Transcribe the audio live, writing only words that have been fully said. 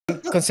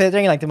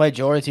considering like the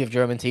majority of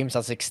German teams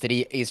at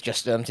 63 is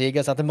just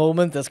Antigas at the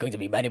moment, there's going to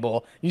be many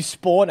more. You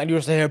spawn and you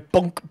just hear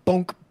bunk,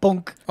 bunk,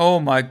 bunk. Oh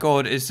my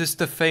god, is this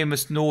the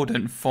famous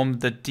Norden from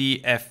the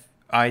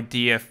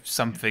IDF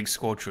something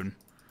squadron?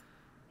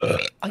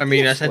 I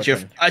mean, I sent you a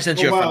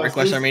friend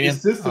request, Armenian.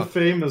 Is this the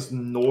famous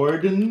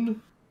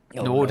Norden?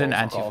 Oh, Norden no,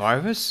 fuck off.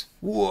 antivirus?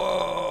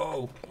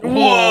 Whoa!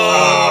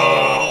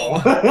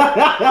 Whoa!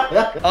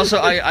 Also,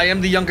 I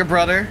am the younger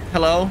brother.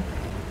 Hello.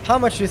 How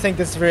much do you think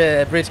this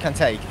bridge can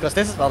take? Because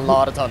this is a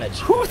lot of tonnage.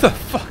 Who the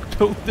fuck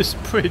built this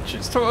bridge?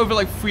 It's got over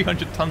like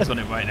 300 tons on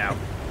it right now.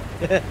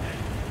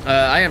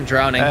 I am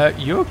drowning.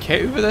 You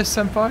okay over there,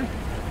 senpai?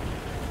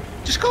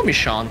 Just call me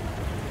Sean.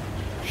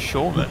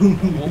 Sure, man.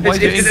 Why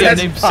is your Indian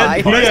name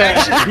senpai?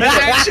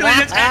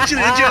 That's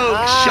actually a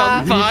joke.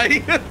 Sean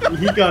Pai.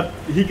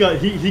 He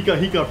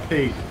got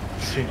paid.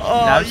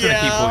 Now I'm just gonna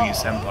keep calling you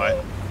senpai.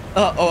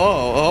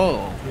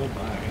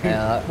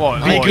 What?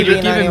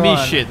 You're giving me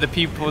shit, the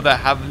people that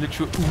have a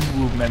literal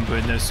Uru member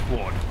in their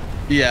squad.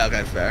 Yeah,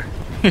 okay, fair.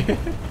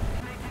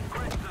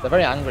 They're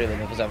very angry with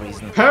me for some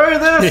reason. Parry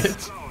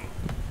this!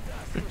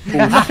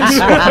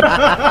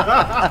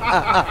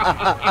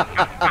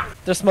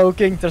 They're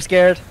smoking, they're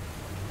scared.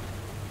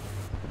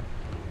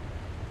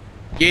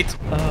 Yeet.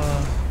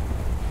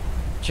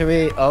 Should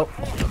we... Oh,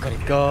 look at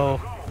it go.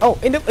 Oh,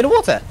 in the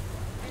water!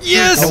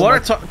 Yes! In the water?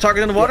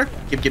 Target in the water?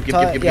 Give.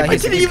 Yeah, I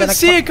didn't even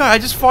see it, guy. I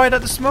just fired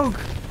at the smoke.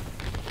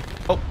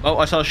 Oh,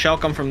 I saw a shell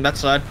come from that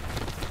side.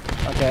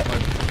 Okay.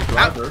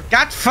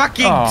 God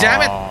fucking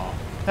damn it!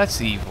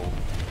 That's evil.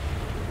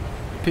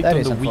 Picked That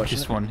on is Oh, the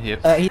weakest one here.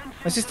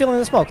 Is he still in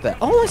the smoke there?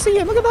 Oh, I see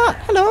him, look at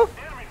that! Hello!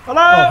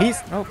 Hello! Oh,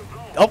 he's...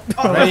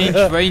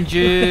 Oh!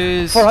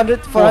 Ranges.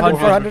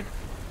 400.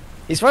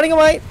 He's running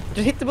away!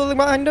 Just hit the building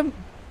behind him.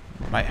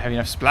 Might have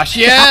enough splash.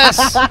 Yes!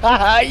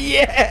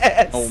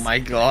 Yes! Oh my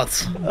god.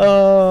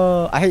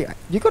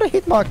 You gotta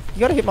hit mark.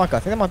 I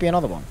think there might be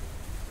another one.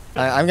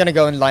 I'm gonna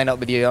go and line up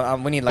with you.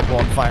 We need like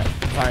one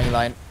firing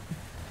line.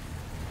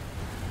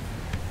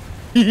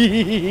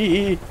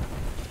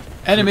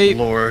 Enemy.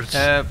 Lord.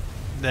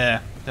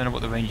 There. Don't know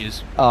what the range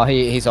is. Oh,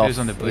 he's off. He's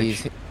on the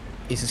bridge.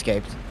 He's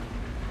escaped.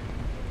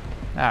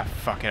 Ah,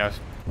 fuck it. I'll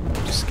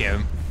just scare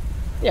him.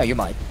 Yeah, you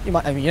might.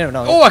 I mean, you don't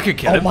know. Oh, I could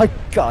kill him. Oh my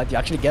god, you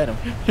actually get him.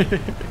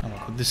 Oh my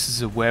god, this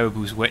is a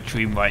wearable's wet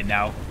dream right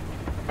now.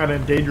 An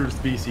endangered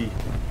species.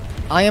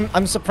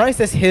 I'm surprised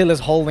this hill is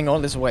holding all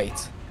this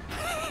weight.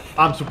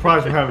 I'm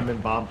surprised we haven't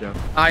been bombed yet.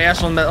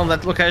 Yes, on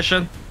that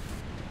location.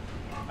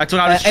 I took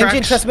out his tracks.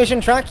 Engine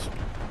transmission track.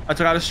 I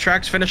took out his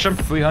tracks, finish him.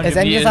 300 His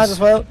engine's meters. out as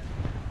well.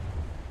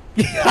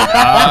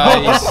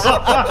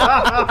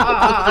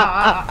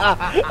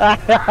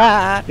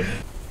 Nice.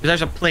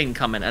 There's a plane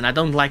coming, and I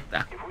don't like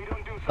that.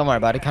 Don't worry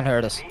about it, can't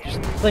hurt us.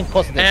 Just think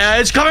positive.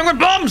 It's coming with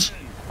bombs!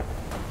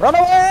 Run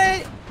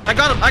away! I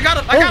got him!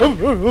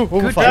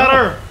 Good Get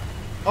her!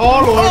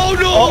 Oh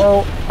lord! Oh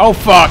no! Oh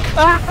fuck!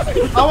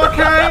 I'm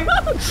okay!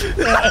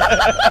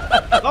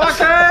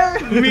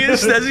 Okay! Me and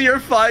Stezzy are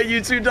fine,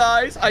 you two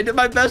dies. I did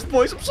my best,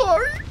 boys, I'm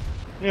sorry.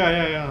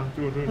 Yeah.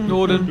 Do it.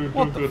 Norden,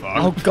 what the fuck?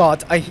 Oh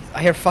god, I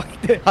hear fuck.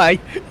 Hi.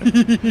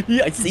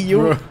 I see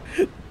you.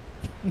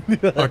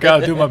 Okay,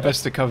 I'll do my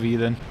best to cover you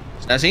then.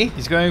 Stezzy?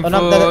 He's going Oh, for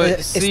no,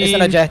 it's scene.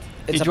 not a jet.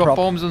 It's He a dropped prop.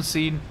 bombs on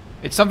scene.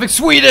 It's something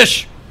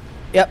Swedish!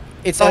 Yep,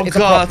 it's Oh a prop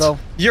god. though.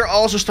 You're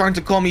also starting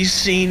to call me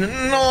scene.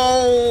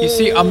 No! You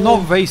see, I'm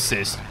not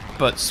racist,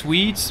 but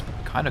Swedes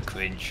kind of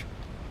cringe.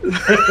 I'm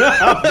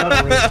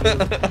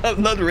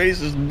not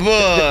racist,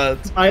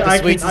 but...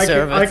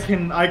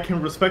 I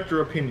can respect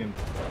your opinion.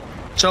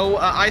 So,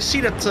 I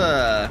see that,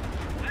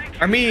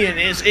 Armenian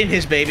is in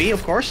his baby,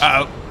 of course.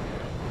 Uh-oh.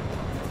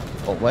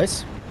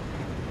 Always.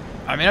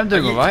 I mean, I'm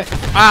doing alright.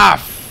 Ah,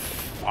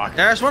 fuck.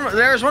 There's one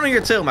on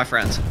your tail, my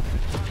friend.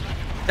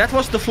 That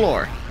was the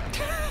floor.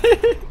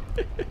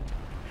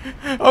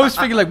 I was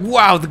thinking like,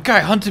 wow, the guy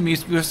hunting me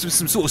is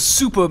some sort of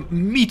super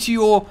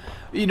meteor,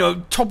 you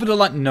know, top of the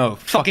line. No,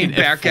 Fucking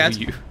Bearcat.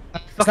 you.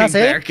 Fucking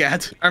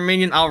Bearcat.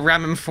 Armenian, I'll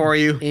ram him for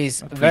you.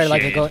 He's very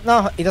likely Appreciate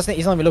going. No, he doesn't.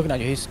 He's not even looking at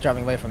you. He's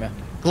driving away from you.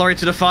 Glory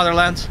to the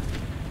fatherland.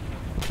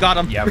 Got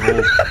him. Yeah,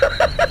 bro.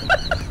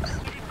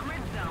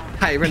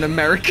 Hi, you're an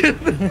American.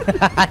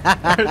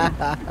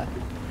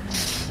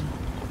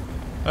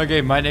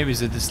 Okay, my name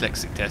is a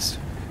dyslexic test.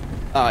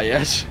 Ah,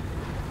 yes.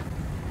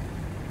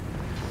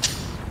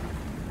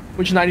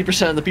 Which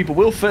 90% of the people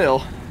will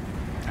fail.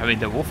 I mean,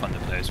 they're War Thunder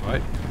players,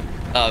 right?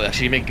 Oh,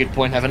 actually, you make a good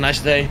point. Have a nice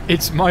day.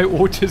 It's my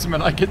autism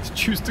and I get to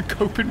choose the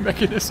coping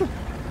mechanism.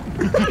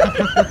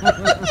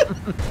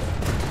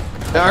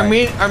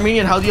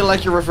 Armenian, how do you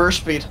like your reverse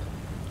speed?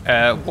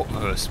 What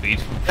reverse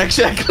speed?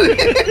 Exactly.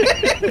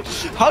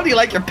 How do you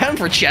like your pen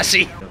for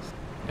Jesse?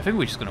 I think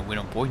we're just gonna win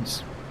on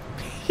points.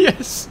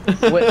 Yes.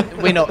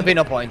 we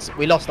no points.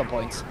 We lost on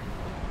points.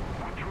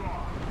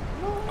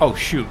 Oh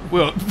shoot!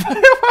 Well,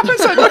 why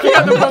was I looking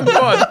at the wrong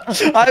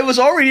one? I was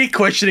already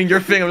questioning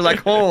your thing. I was like,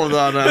 hold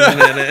on a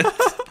minute.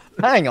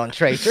 Hang on,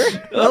 traitor.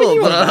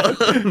 Hold on.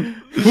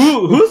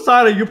 Whose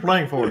side are you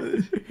playing for?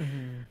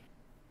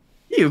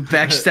 You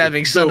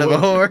backstabbing son of a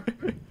whore.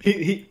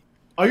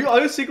 Are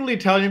you secretly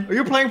Italian? Are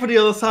you playing for the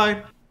other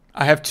side?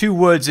 I have 2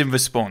 words in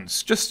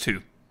response. Just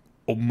 2.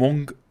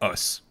 Among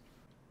Us.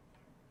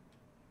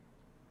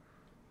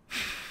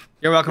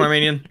 You're welcome,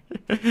 Armenian.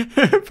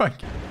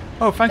 Thank you.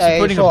 Oh, thanks for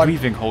putting a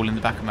breathing hole in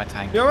the back of my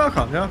tank. You're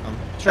welcome. You're welcome.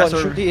 Sean,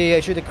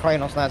 shoot the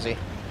crane on Snazzy.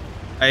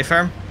 Hey,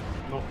 firm.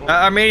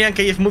 Armenian,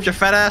 can you move your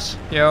fat ass?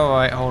 Yeah,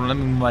 alright, hold on, let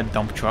me move my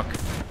dump truck.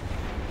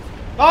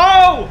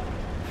 Oh!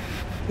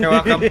 You're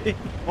welcome.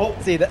 Oh,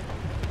 See that?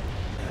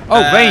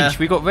 Oh, range,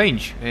 we got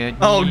range.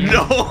 Oh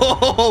no!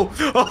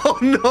 Oh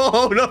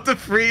no! Not the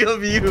 3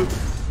 of you!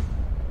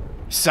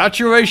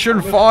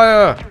 Saturation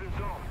fire!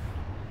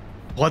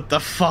 What the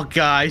fuck,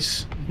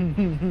 guys?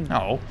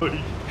 Oh.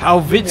 How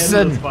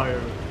Vitzen!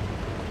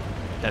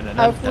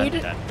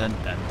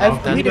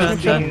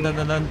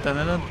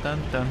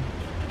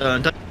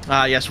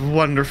 Ah, yes,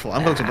 wonderful.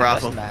 I'm going to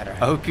brothel. Doesn't matter.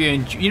 I hope you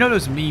enjoy. You know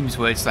those memes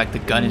where it's like the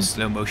gun in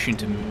slow motion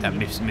to that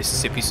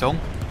Mississippi song?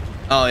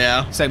 Oh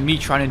yeah. It's like me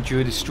trying to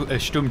endure the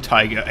Sturm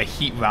Tiger, a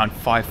heat round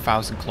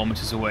 5,000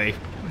 kilometers away.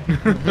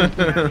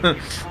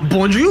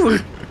 Bonjour!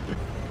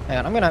 Hang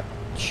on, I'm gonna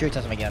shoot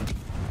at him again.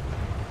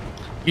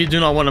 You do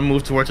not want to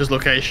move towards this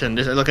location.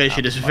 This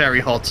location is very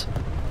hot.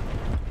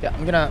 Yeah,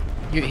 I'm gonna...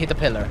 You hit the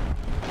pillar.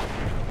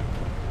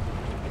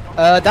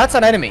 That's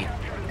an enemy.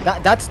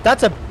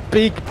 That's a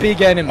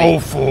big enemy. Oh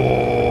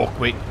fuck!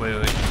 Wait.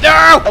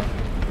 No! Oh,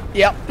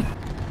 yep.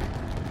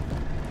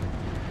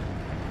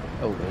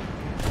 Oh no.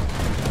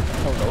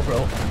 Oh no, bro.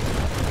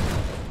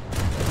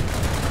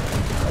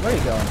 Oh, where are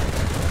you going?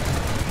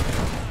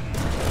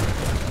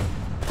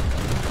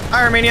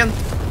 Hi, Armenian.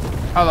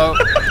 Hello.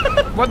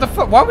 What the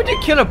fuck? Why would you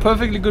kill a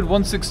perfectly good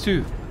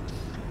 162?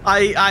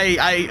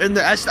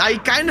 I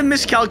kind of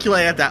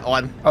miscalculated that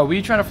one. Oh, were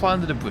you trying to fly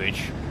under the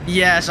bridge?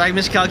 Yes, I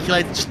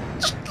miscalculated just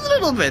a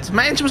little bit.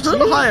 My engine was a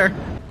little higher.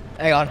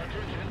 Hang on.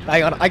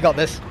 I got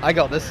this.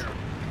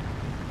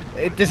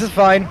 This is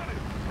fine.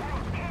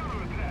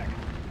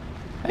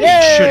 Hey,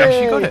 you should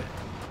actually got it.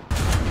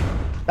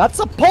 That's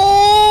a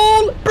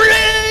pole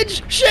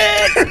bridge.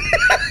 Shit.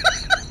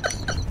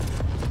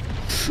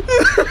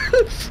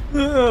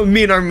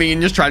 Me and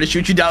Armenian just trying to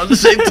shoot you down at the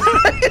same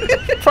time.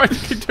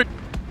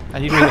 I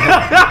need to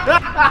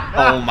help.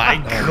 Oh my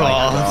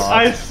god.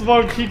 I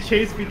smoked. He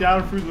chased me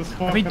down through the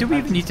smoke. I mean, do we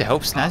even need to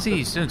help Snazzy?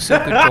 He's doing so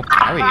good job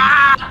carrying.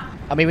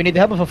 I mean, we need to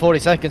help him for 40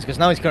 seconds because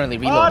now he's currently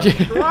reloading.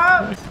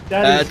 What?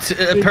 That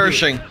is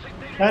Pershing.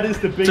 That is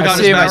the big. Took out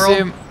I see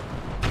him.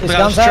 His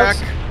gun's out.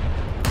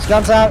 His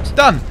gun's out.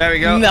 Done. There we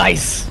go.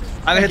 Nice.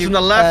 I'm gonna hit from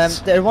the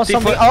left. There was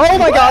something. Default- Oh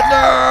my god,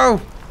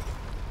 No!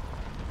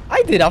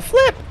 I did a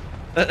flip.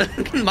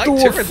 My Do a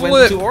turret went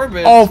flip. into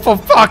orbit. Oh, for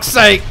fuck's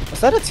sake!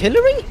 Was that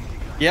artillery?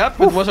 Yep,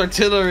 it was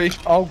artillery.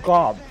 Oh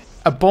god.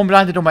 A bomb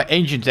landed on my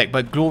engine deck,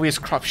 but glorious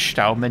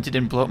Krupfstahl meant it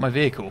didn't blow up my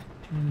vehicle.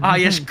 Ah,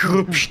 yes,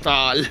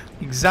 Krupstahl.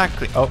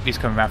 Exactly. Oh, he's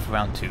coming around for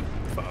round 2.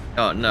 Fuck.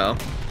 Oh no.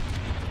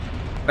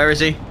 Where is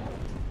he?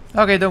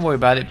 Okay, don't worry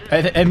about it.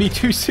 An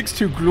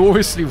ME-262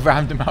 gloriously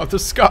rammed him out of the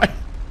sky.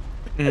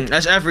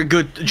 As every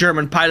good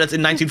German pilot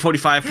in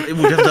 1945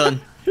 would have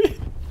done.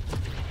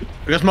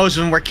 Because most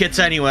of them were kids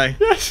anyway.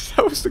 Yes,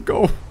 that was the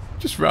goal.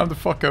 Just round the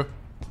fucker.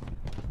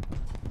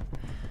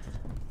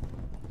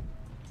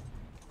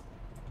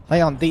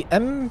 Hang on, the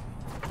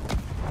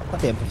not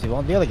the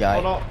M51, the other guy.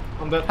 Oh no,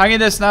 I'm dead. Hang in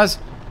there, Snaz.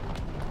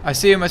 I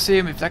see him.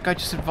 If that guy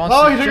just advances...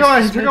 Oh, he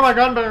took out my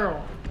gun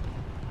barrel.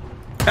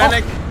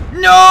 Panic.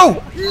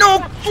 No! No!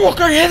 Fuck,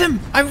 I hit him!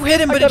 I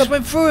hit him, but it just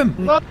went through him.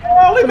 No,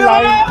 leave me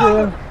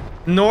alone.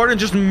 Norton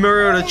just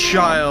murdered a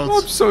child.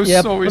 I'm so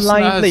Yeah, sorry,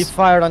 blindly Snaz.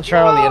 fired on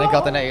Charlie and I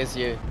got an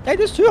ASU. Hey,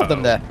 there's 2 of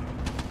them there.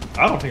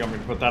 I don't think I'm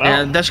gonna put that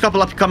Yeah, out. there's a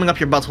couple coming up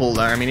your butthole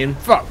there, Armenian.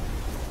 Fuck.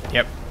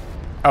 Yep.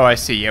 Oh, I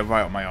see. Yeah,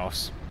 right up my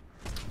arse.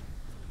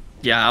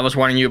 Yeah, I was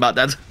warning you about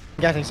that.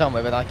 Getting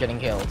somewhere without getting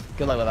killed.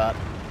 Good luck with that.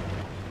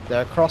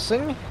 They're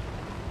crossing.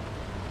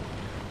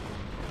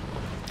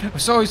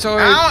 Sorry.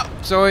 Ow!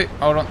 Sorry.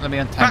 Hold on, let me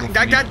untangle.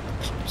 God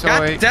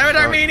Sorry. damn it,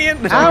 sorry. Armenian!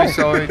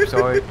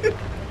 Sorry.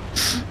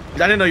 I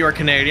didn't know you were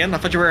Canadian. I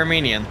thought you were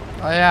Armenian.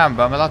 I am,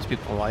 but I'm allowed to be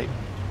polite.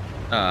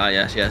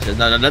 Yes.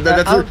 No,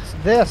 They're out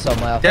there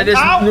somewhere. I that think. is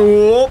Ow!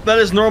 no, that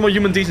is normal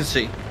human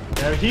decency.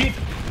 There he.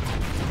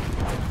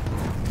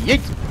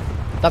 Yeet.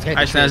 That's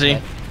Hi,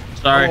 Snazzy.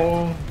 Sorry,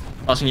 Oh.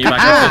 tossing you back.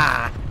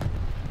 Ah!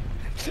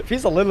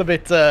 Feels a little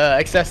bit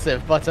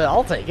excessive, but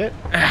I'll take it.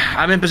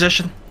 I'm in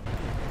position.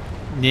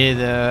 Near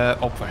the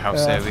Opera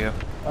House area.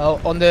 Oh,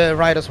 on the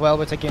right as well.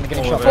 We're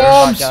getting shot by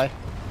Bombs! that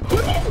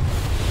guy.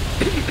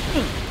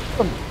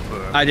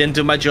 I didn't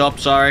do my job.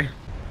 Sorry.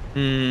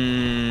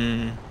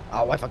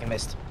 Oh, I fucking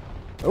missed.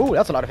 Oh,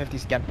 that's a lot of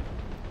 50s again.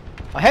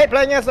 I hate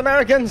playing against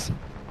Americans.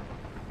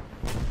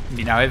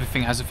 You know,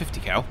 everything has a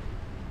 50 cal.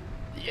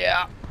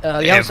 Yeah. The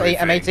house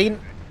Everything.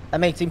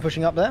 M18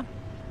 pushing up there.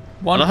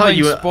 One Well, how plane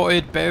you-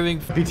 spotted bearing.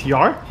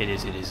 VTR? It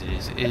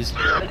is.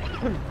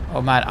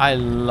 Oh man, I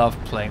love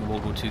playing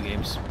World War II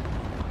games.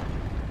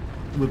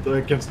 With,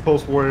 against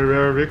post-war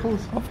era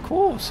vehicles? Of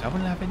course, I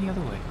wouldn't have any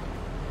other way.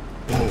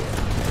 Oh.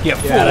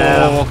 Get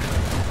Yeah. fucked.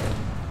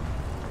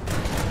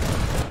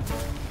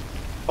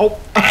 Oh.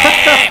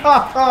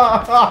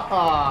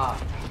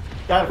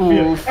 That feel.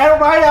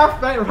 And right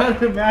after that,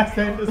 random mass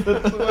enters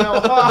as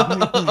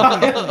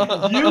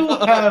well. You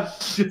have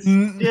just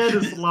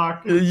shittest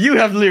luck. You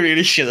have literally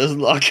the shittest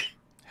luck.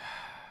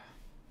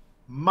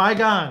 My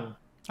gun.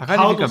 I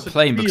can't even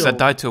complain because I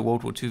died to a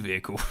World War II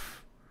vehicle.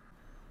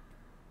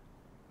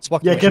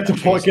 Yeah, get the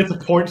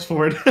points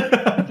for it.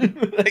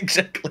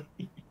 Exactly.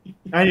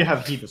 And you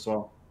have heat as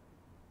well.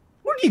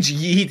 Who needs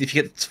heat if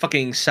you get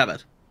fucking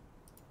Sabbath?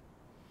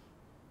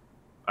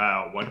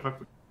 Why the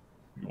fuck?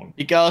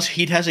 Because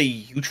heat has a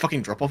huge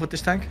fucking drop off with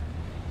this tank.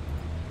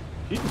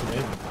 Heat is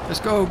amazing. Let's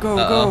go, go,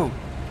 go.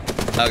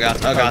 Oh god,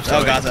 oh god,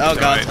 oh god, oh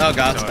god, oh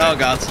god, oh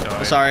god.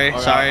 Sorry,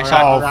 sorry,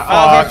 sorry. Oh,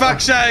 Oh, for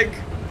fuck's sake!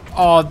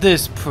 Oh,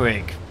 this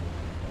prick.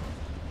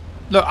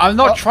 Look, I'm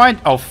not trying.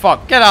 Oh,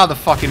 fuck. Get out of the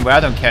fucking way. I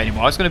don't care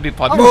anymore. I was going to be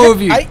part.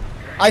 Move you.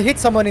 I hit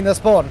someone in the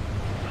spawn.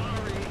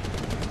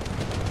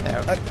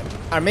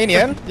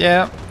 Armenian?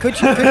 Yeah. Could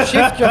you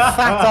shift your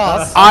fat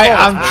ass? I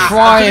am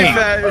trying.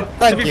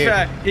 To be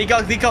fair, he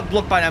got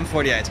blocked by an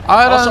M48.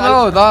 I don't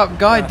know. That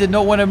guy did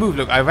not want to move.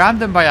 Look, I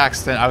rammed him by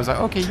accident. I was like,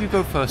 okay, you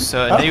go first,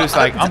 sir. And he was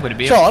like, I'm going to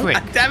be a prick.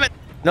 Damn it.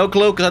 No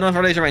clue, because I don't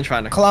have a laser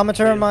rangefinder.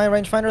 Kilometer my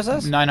rangefinder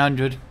says?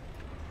 900.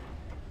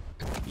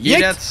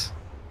 Yeet.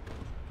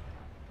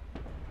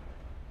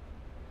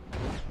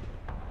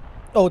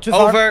 Oh, too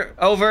far.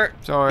 Over.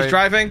 Sorry. He's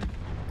driving.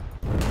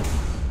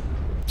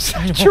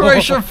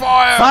 Saturation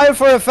fire! Fire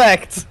for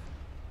effect!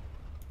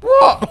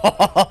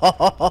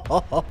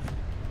 What?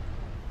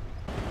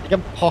 You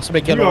can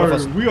possibly kill all of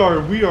us. We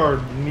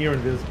are near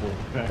invisible.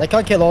 Okay. They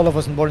can't kill all of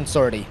us in more than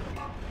 30.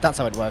 That's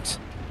how it works.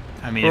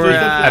 I mean, Right.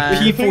 a Is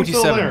the thing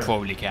still P-47 there?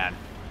 probably can.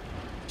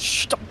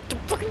 Shh, don't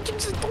fucking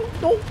jinx it,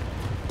 don't, no.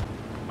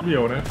 I'm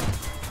yelling it.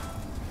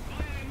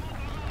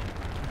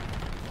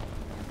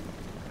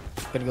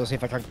 Gonna go see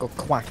if I can go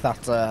quack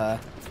that,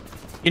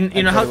 You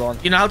know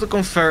how to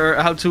confer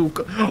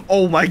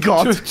oh my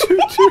god.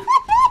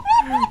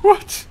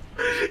 What?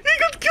 He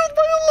got killed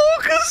by a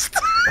locust.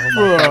 Oh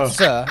my god,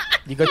 sir.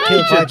 You got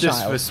killed by a child.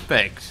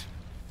 Disrespect.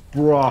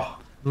 Bruh.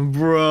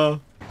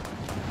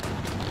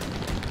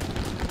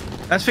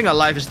 That thing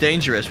alive is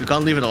dangerous. We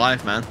can't leave it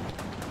alive, man.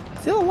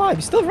 Still alive,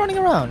 he's still running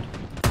around.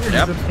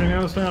 Yep.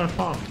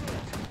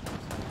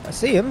 I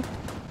see him.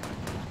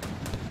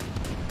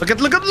 Look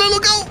out!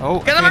 Oh,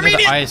 Get him, the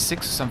Armenian! IS-6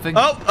 or something.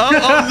 Oh,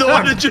 the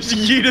one that just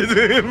yeeted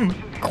him.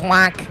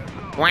 Quack.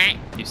 Quack.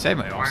 You saved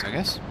my ass, I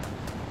guess.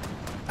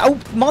 Oh,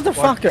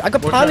 motherfucker. I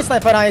got pilot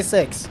sniper on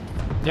IS-6.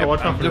 Yep,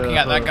 watch out I'm for looking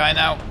at that guy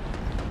now.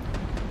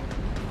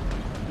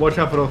 Watch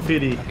out for the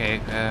Fiddy.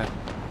 Okay,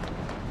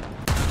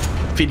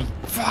 Fiddy.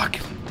 fuck.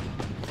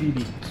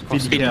 Fiddy.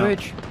 Crossing the down.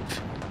 bridge.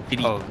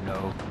 Fiddy. Oh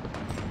no.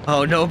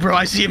 Oh no, bro!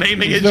 I see him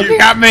aiming He's at looking you.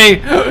 at me!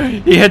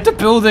 He hit the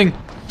building!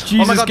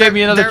 Jesus God, gave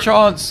me another there-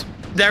 chance!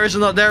 There is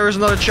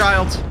another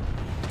child.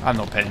 I'm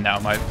not petting now,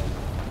 mate.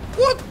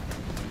 What?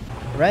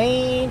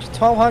 Range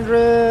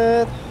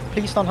 1200.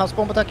 Please don't have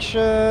spawn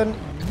protection.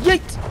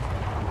 Yeet!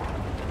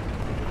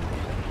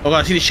 Oh god,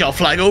 I see the shell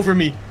flying over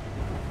me.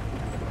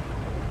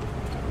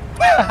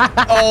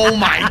 Oh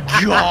my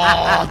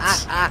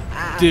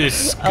god!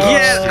 Disgusting.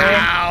 Get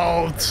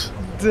out!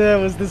 That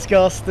was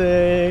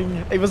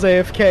disgusting. It was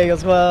AFK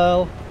as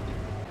well.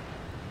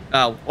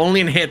 Oh, only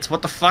in hits.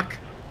 What the fuck?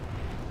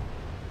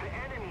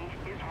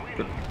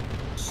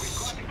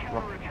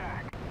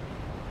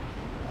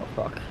 Oh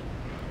fuck.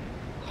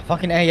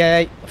 Fucking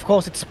AA. Of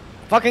course it's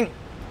fucking.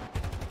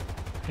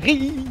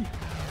 I'm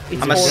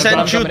gonna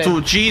send you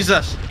to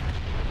Jesus.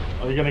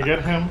 Are you gonna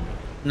get him?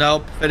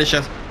 Nope, finish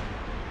it.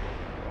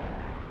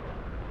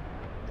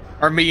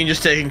 Armenian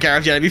just taking care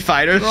of the enemy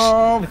fighters.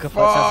 Oh, Look up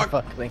that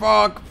fuck, sense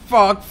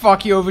of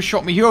fuck, he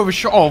overshot me,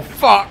 Oh,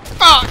 fuck,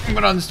 I'm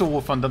gonna uninstall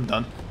War Fund, I'm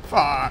done.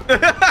 Fuck.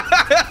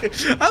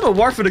 I'm a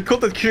War for the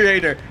content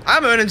creator.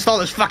 I'm gonna uninstall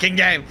this fucking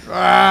game.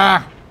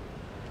 Ah.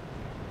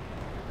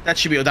 That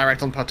should be a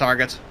direct on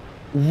target.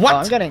 What? Oh,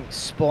 I'm getting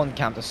spawn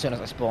camped as soon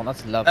as I spawn.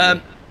 That's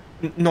lovely.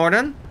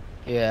 Norton?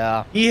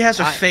 Yeah. He has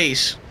a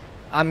face.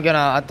 I'm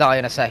gonna die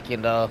in a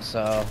second though,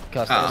 so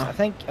because Uh-oh. I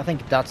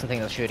think that's the thing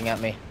that's shooting at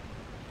me.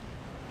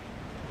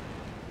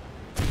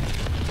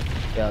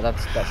 Yeah,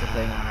 that's the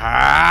thing.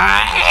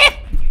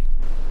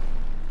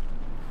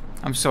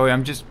 I'm sorry,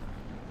 I'm just...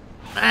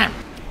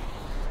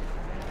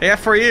 Yeah,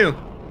 for you.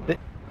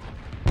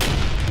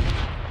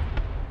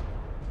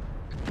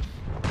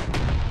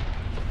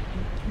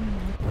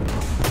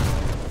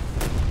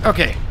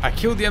 Okay, I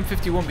killed the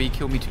M51, but he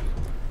killed me too.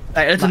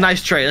 Hey, that's a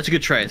nice trade. That's a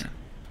good trade.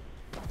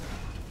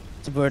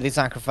 It's a worthy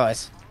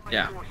sacrifice.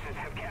 Yeah.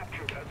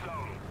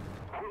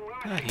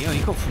 Bloody hell,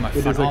 he got through my It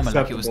is front armor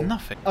like it was acceptable.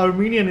 nothing.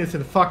 Armenian is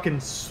in fucking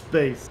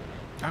space.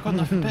 I got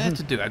nothing better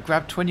to do. I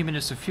grabbed 20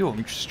 minutes of fuel.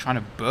 I'm just trying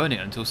to burn it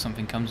until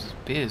something comes and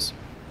appears.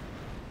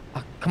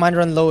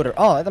 Commander Unloader.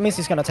 Oh, that means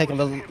he's gonna take a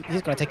little.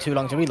 He's gonna take too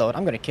long to reload.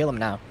 I'm gonna kill him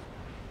now.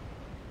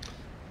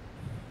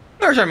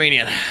 Where's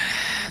Armenian?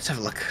 Let's have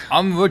a look.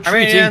 I'm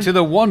retreating Armenian. to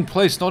the one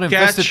place not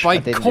infested Catch. by I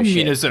didn't do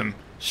communism.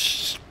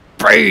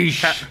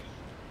 Space!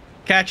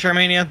 Catch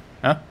Armenian.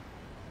 Huh?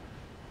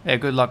 Yeah,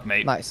 good luck,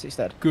 mate. Nice, he's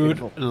dead. Good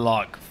Beautiful.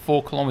 luck.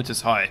 4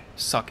 kilometers high.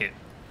 Suck it.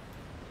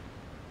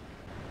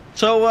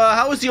 So,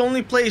 how is the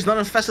only place not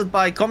infested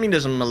by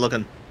communism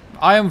looking?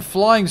 I am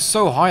flying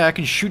so high I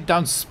can shoot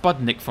down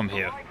Sputnik from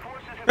here.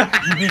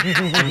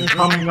 I'm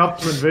coming up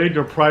to invade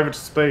your private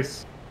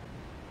space.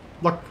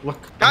 Look.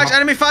 Guys,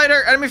 enemy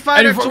fighter, to my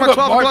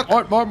 12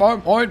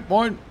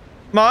 o'clock.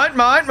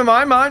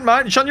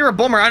 Mine. Sean, you're a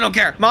bummer, I don't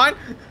care. Mine.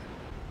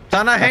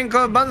 Sana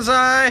Henko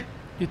Banzai.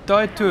 You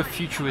died to a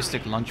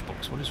futuristic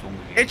lunchbox. What is wrong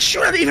with you? It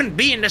shouldn't even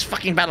be in this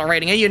fucking battle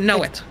rating, and you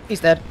know it.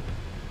 He's dead.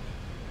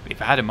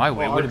 If I had it my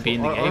way, it wouldn't be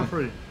in the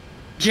game.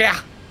 Yeah.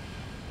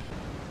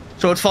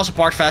 So it falls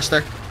apart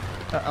faster.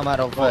 I'm out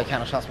of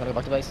cannon shots. I'm gonna go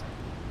back to base.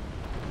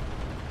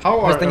 How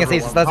are First thing I see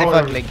is everyone? that's How a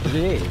are- fucking like,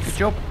 yes. Good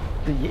job.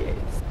 Yes.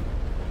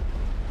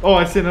 Oh,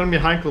 I see an enemy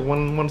Heinkel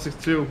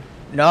 162.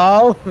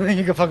 No,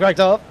 you can fuck right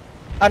up.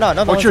 Oh, no.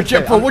 What's your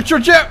jet, bro? What's your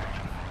jet?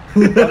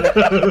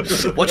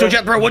 What's your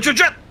jet, bro? What's your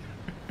jet?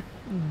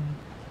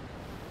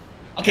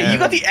 Okay, you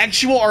got the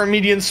actual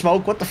Armenian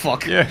smoke. What the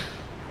fuck? Yeah.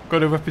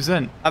 Gotta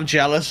represent. I'm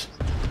jealous.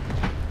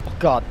 Oh,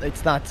 God,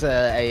 it's not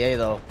AA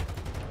though.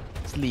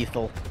 It's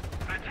lethal.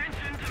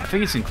 I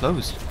think it's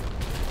enclosed.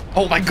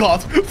 Oh my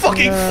god,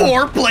 fucking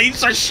 4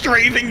 planes are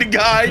strafing the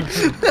guy.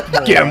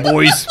 Get 'em,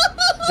 boys.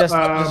 Just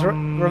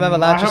remember,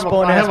 lads, just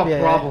spawn I have a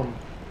SBA. problem.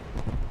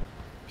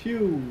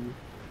 Pew.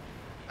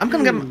 I'm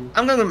gonna get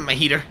my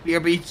heater. Beer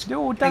beats.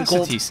 No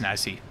audacity,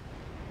 Snazzy.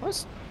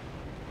 What?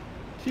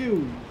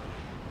 Pew.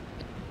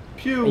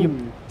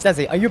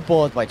 Snazzy, are you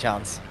bored by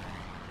chance?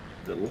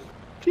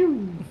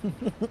 Pew.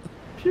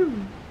 Pew.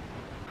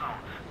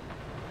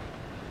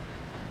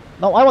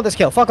 No, I want this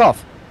kill. Fuck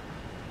off.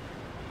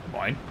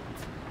 Mine.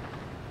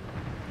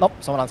 Nope,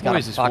 someone else got What it.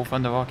 is this, Fuck. War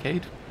Thunder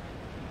Arcade?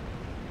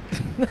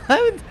 I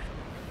haven't-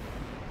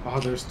 Oh,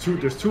 there's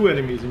two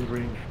enemies in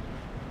green.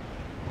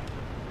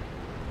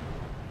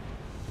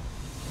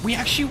 We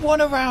actually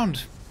won a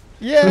round.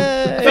 Yay!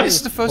 This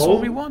is the first Oh.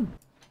 one we won.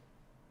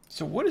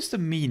 So what is the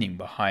meaning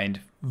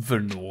behind the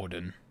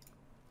Norden?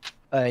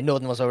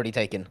 Norden was already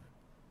taken.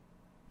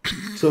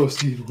 So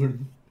Steve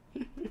Warren.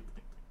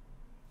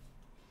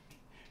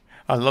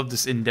 I love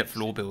this in-depth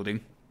lore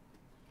building.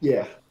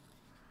 Yeah.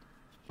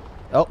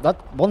 Oh, that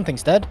one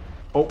thing's dead.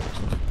 Oh.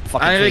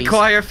 Fucking I trees.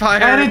 require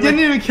fire. And it didn't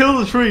even kill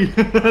the tree.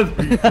 That's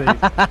pretty safe.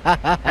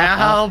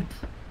 Help!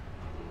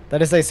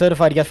 That is a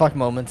certified get fucked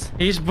moment.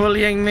 He's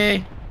bullying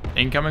me.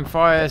 Incoming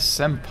fire,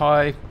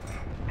 senpai.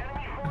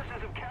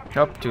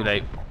 Oh, too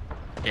late.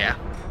 Yeah.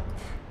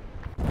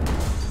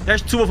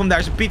 There's 2 of them.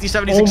 There's a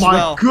PT-76 Oh as my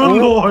well.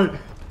 good lord.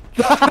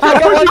 You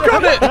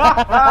got it!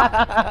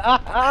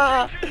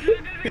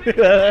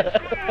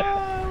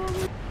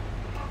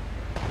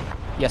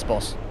 Yes,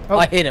 boss.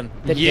 I hit him.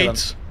 Didn't kill him.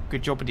 Yeet.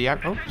 Good job with the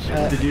act. Oh,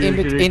 Did you, in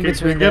did you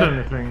between get there.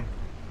 anything?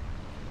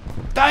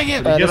 dang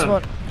it! get This him.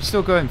 one,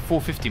 Still going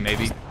 450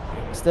 maybe.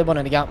 still one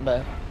in the gap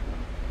there.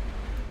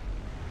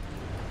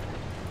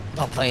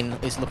 That plane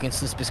is looking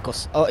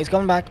suspicious. Oh, it's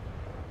coming back.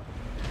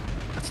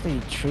 That's the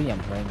tree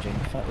I'm ranging.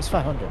 It's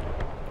 500.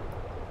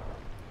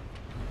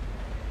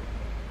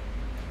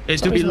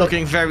 It's to be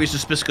looking very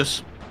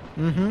suspicious.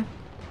 Mm-hmm.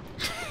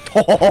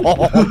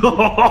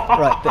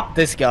 Right,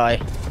 this guy.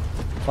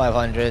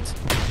 500.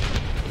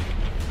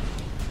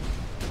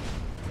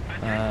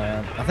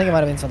 I think it might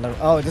have been something.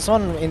 Oh, this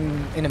one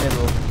in the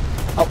middle.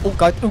 Oh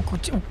god. Oh.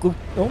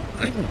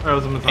 That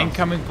was a mistake.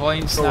 Incoming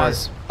plane,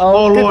 Snaz. Oh,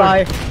 Oh, Lord.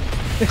 goodbye.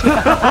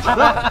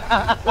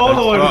 Oh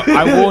lord. Well,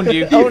 I warned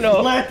you. Oh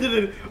no. Planted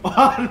it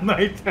on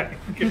my tank.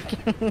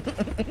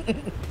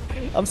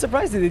 I'm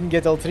surprised they didn't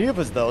get all 3 of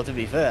us though, to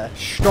be fair.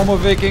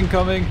 Stromovic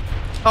incoming.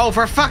 Oh,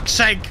 for fuck's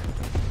sake!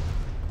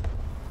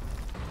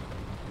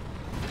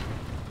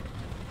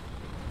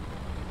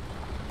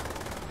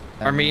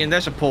 Armenian,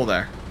 there's a pole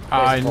there.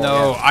 I the pole,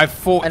 know. yeah. I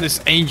thought And-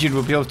 this engine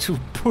would be able to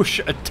push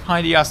a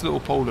tiny ass little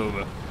pole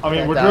over. I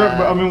mean, we're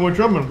And, we're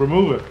German.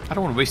 Remove it. I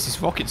don't want to waste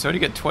this rocket, so I only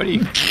get 20.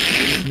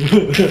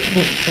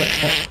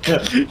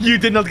 You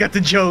did not get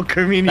the joke,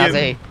 Armenian.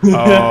 Nazi.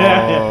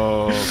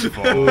 Oh,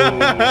 fuck.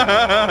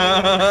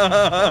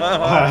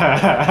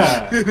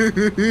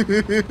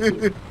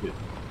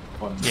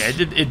 Yeah,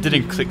 it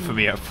didn't click for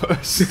me at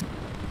first.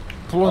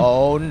 Come on.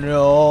 Oh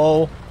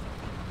no.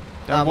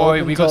 Don't I'm worry,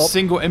 open we got top.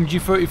 single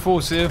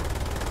MG34s here.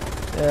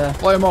 Yeah.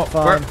 Fly them up.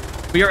 Fine.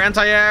 We are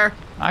anti-air.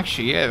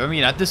 Actually, yeah, I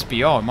mean, at this BR,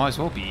 it might as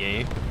well be,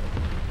 yeah.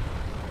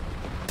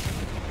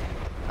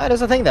 Oh,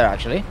 there's a thing there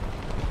actually.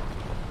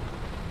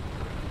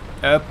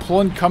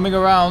 Plun coming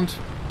around.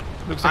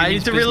 Looks like I he need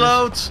means to business.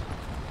 reload.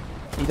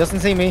 He doesn't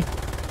see me.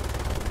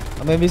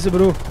 I'm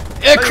invisible.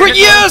 Yeah, crit,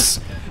 yes!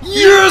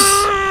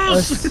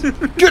 Yes!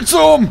 Get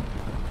some!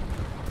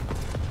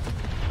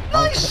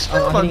 Nice.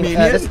 I'm hitting,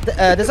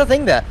 there's a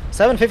thing there.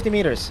 750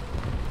 meters.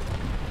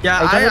 Yeah,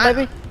 Are you done with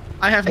maybe?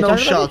 I have Are you no done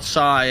with shots,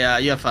 so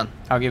you have fun.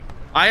 I'll give.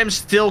 I am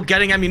still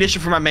getting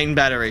ammunition for my main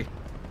battery.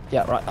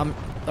 Yeah, right. I'm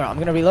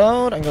gonna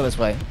reload and go this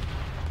way.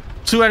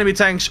 2 enemy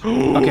tanks.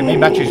 Okay, main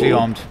battery's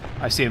rearmed.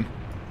 I see him.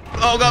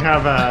 Oh They god.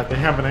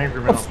 have an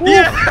angry mouth.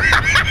 Yeah.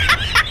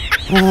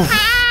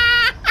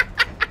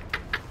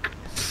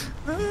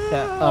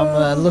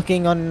 I'm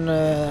looking on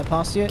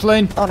past you.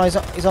 Plane. Oh no,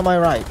 he's on my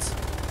right.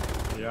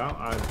 Yeah,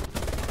 I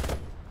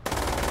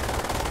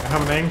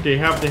have an anchor. They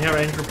have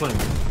anchor plane.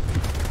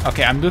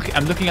 Okay, I'm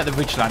looking at the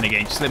ridge line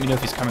again. Just let me know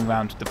if he's coming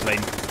round the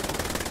plane.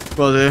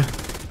 Will do.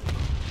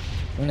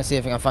 I'm gonna see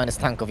if I can find this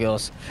tank of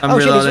yours. I'm oh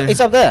shit, reloading.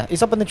 he's up there.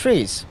 He's up in the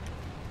trees.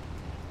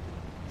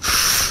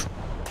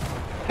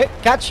 Hit,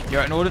 catch.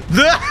 You're in order.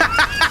 no!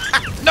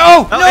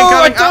 No! Oh, No!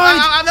 I incoming.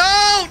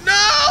 died!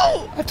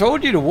 No! I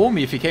told you to warn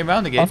me if he came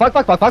round Oh again. fuck!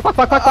 Oh no!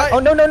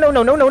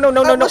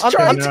 I was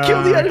trying to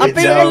kill the enemy. I'm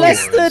being No.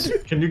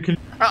 molested. Can you?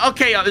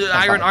 Okay,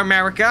 Iron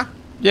America.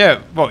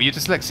 Yeah, well, you're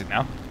dyslexic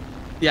now.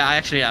 Yeah, I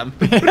actually am.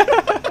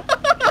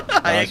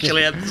 I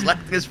actually am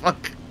dyslexic as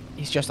fuck.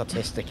 He's just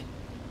autistic.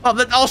 Oh,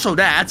 but also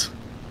that.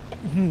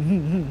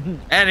 And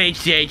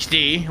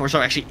HDHD, or so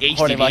actually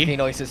Horny monkey HDD.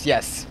 noises.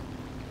 Yes.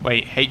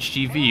 Wait,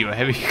 HGV or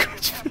heavy?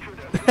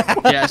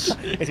 Yes.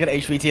 He's got an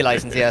HVT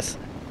license. Yes.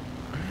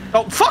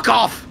 Oh, fuck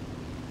off!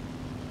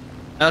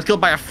 I was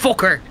killed by a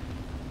fucker.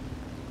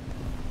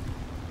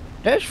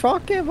 This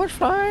fucking was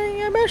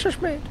flying a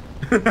Messerschmitt.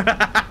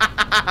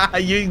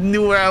 You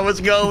knew where I was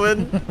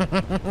going.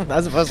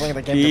 That's the first thing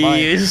that came to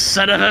mind. You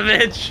son of a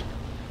bitch.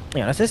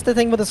 Yeah, is this the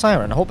thing with the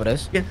siren? I hope it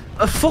is. Yeah,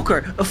 a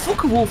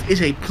fucker wolf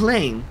is a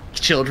plane,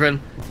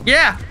 children.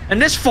 Yeah,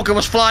 and this fucker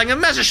was flying a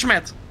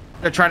Messerschmitt.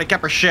 They're trying to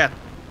cap our shit.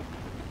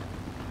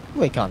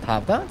 We can't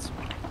have that.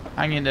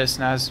 Hang in there,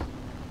 Snaz.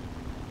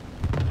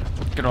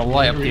 Gonna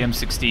light up the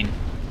M16.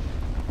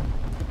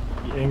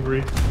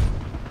 Angry.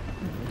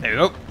 There we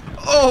go.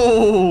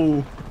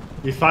 Oh!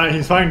 He's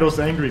finding those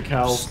angry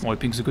cows.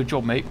 Sniping's a good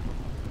job, mate.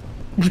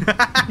 Good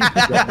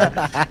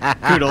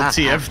old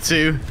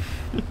TF2.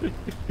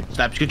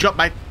 Snaps, good job,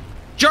 mate.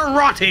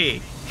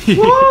 Jarate!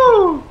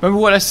 Woo! Remember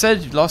what I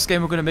said last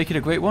game? We're gonna make it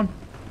a great one.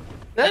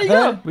 There you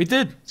go. We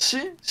did.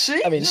 See?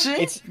 I mean, See?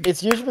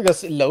 it's usually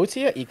because low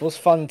tier equals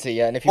fun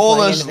tier, and if you're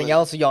Honestly. playing anything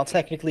else, you're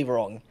technically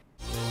wrong.